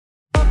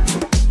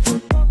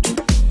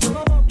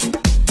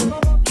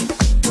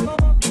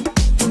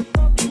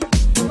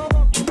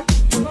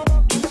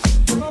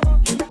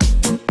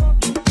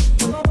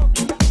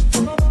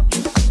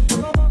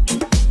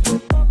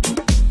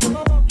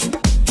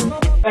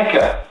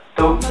Becca,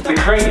 the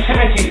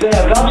creativity's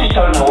there, but I just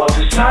don't know what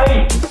to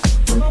say.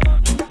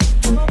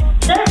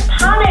 Don't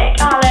panic,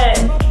 Alex.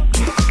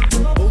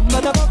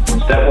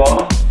 Step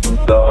 1,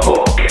 the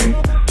hook.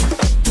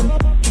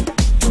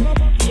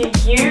 Do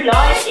you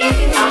like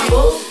eating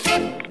apples?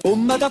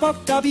 Come da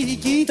porca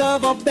picchita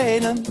va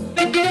bene.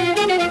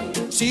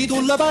 Si tu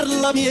la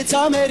parla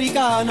miezza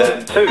americana.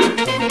 Step 2,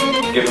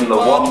 give them the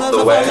what,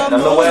 the when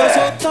and the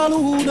where.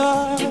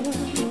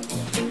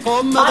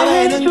 I'm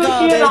here to talk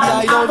to you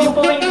about an apple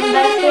bombing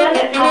convention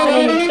that's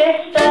happening this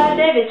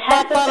Thursday, the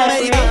 10th of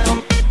February,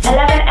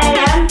 11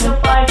 AM till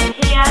 5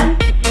 PM.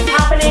 It's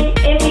happening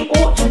in the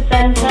Orchard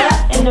Centre.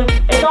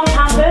 It's on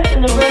campus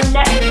in the room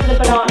next to the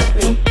banana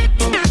suite.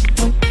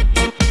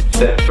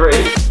 Step 3,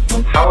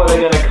 how are they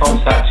going to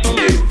contact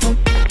you?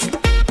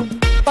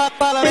 So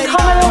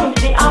come along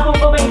to the apple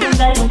bombing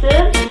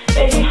convention, but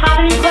if you have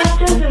any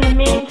questions in the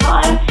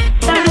meantime,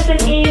 send us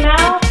an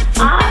email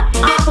at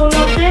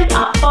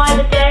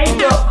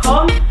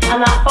applenotches@5aday.com,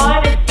 and that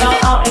 5 is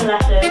spelled out in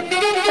letters.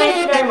 Thank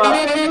you very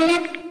much.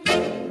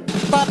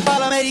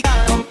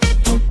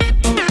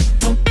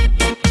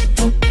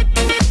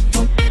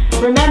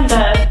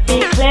 Remember, be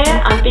clear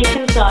and be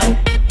concise.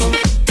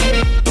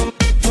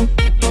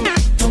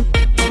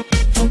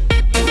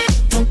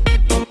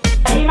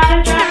 Email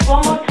address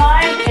one more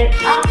time, it's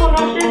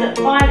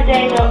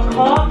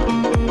applenotches@5aday.com.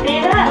 See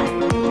you there.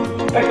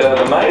 Becca,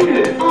 that's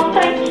amazing. Oh,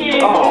 thank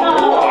you. Oh.